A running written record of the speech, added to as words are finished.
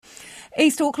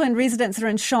East Auckland residents are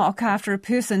in shock after a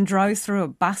person drove through a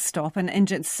bus stop and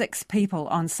injured 6 people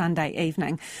on Sunday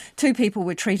evening. 2 people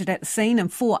were treated at the scene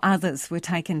and 4 others were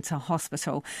taken to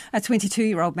hospital. A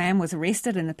 22-year-old man was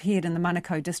arrested and appeared in the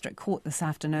Manukau District Court this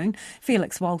afternoon.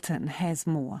 Felix Walton has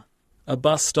more. A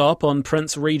bus stop on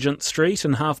Prince Regent Street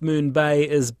in Half Moon Bay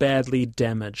is badly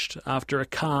damaged after a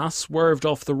car swerved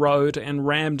off the road and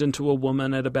rammed into a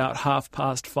woman at about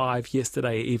 5:30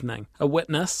 yesterday evening. A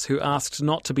witness, who asked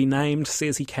not to be named,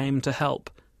 says he came to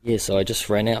help. Yeah, so I just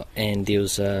ran out and there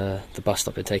was the bus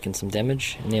stop had taken some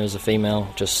damage and there was a female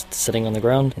just sitting on the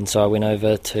ground, and so I went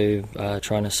over to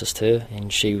try and assist her,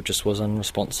 and she just was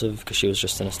unresponsive because she was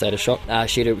just in a state of shock.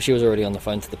 She was already on the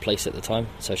phone to the police at the time,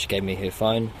 so she gave me her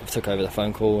phone. I took over the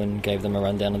phone call and gave them a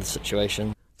rundown of the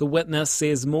situation. The witness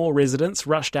says more residents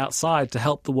rushed outside to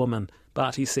help the woman,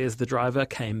 but he says the driver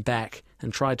came back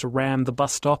and tried to ram the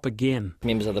bus stop again.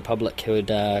 Members of the public who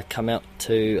had come out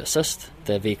to assist,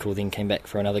 the vehicle then came back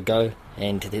for another go,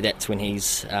 and that's when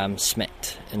he's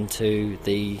smacked into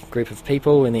the group of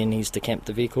people, and then he's decamped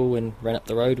the vehicle and ran up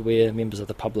the road where members of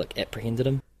the public apprehended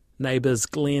him. Neighbours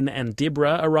Glenn and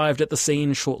Deborah arrived at the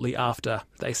scene shortly after.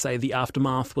 They say the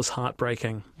aftermath was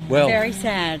heartbreaking. Well, very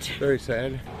sad. Very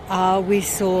sad. We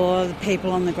saw the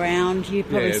people on the ground. You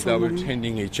probably saw they were them.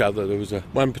 tending each other. There was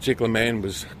one particular man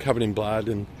was covered in blood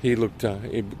and he looked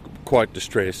quite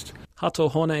distressed.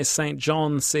 Hatohone St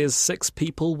John says 6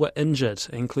 people were injured,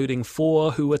 including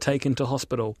 4 who were taken to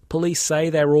hospital. Police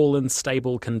say they're all in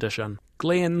stable condition.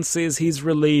 Glenn says he's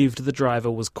relieved the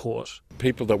driver was caught.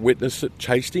 People that witnessed it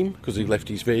chased him because he left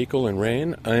his vehicle and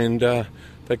ran, and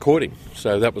they caught him.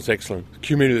 So that was excellent. The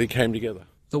community came together.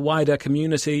 The wider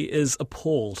community is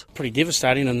appalled. Pretty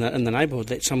devastating in the neighbourhood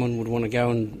that someone would want to go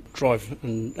and drive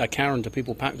a car into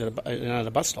people parked at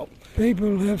a bus stop.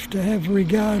 People have to have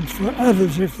regard for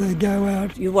others if they go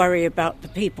out. You worry about the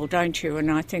people, don't you? And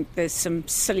I think there's some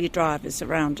silly drivers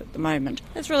around at the moment.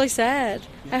 It's really sad.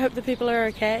 I hope the people are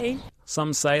okay.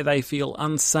 Some say they feel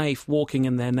unsafe walking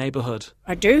in their neighbourhood.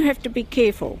 I do have to be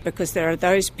careful because there are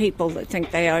those people that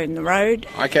think they own the road.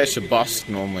 I catch a bus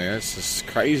normally. It's just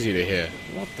crazy to hear.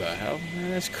 What the hell?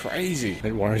 Man, that's crazy.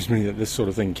 It worries me that this sort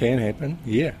of thing can happen.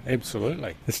 Yeah,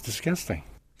 absolutely. It's disgusting.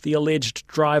 The alleged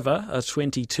driver, a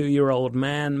 22-year-old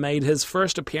man, made his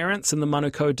first appearance in the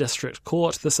Manukau District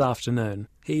Court this afternoon.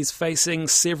 He's facing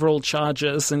several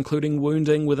charges, including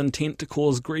wounding with intent to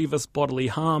cause grievous bodily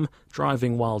harm,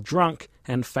 driving while drunk,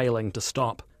 and failing to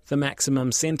stop. The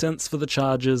maximum sentence for the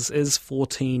charges is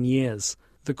 14 years.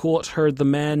 The court heard the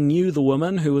man knew the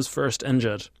woman who was first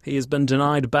injured. He has been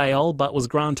denied bail but was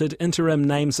granted interim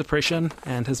name suppression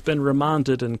and has been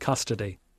remanded in custody.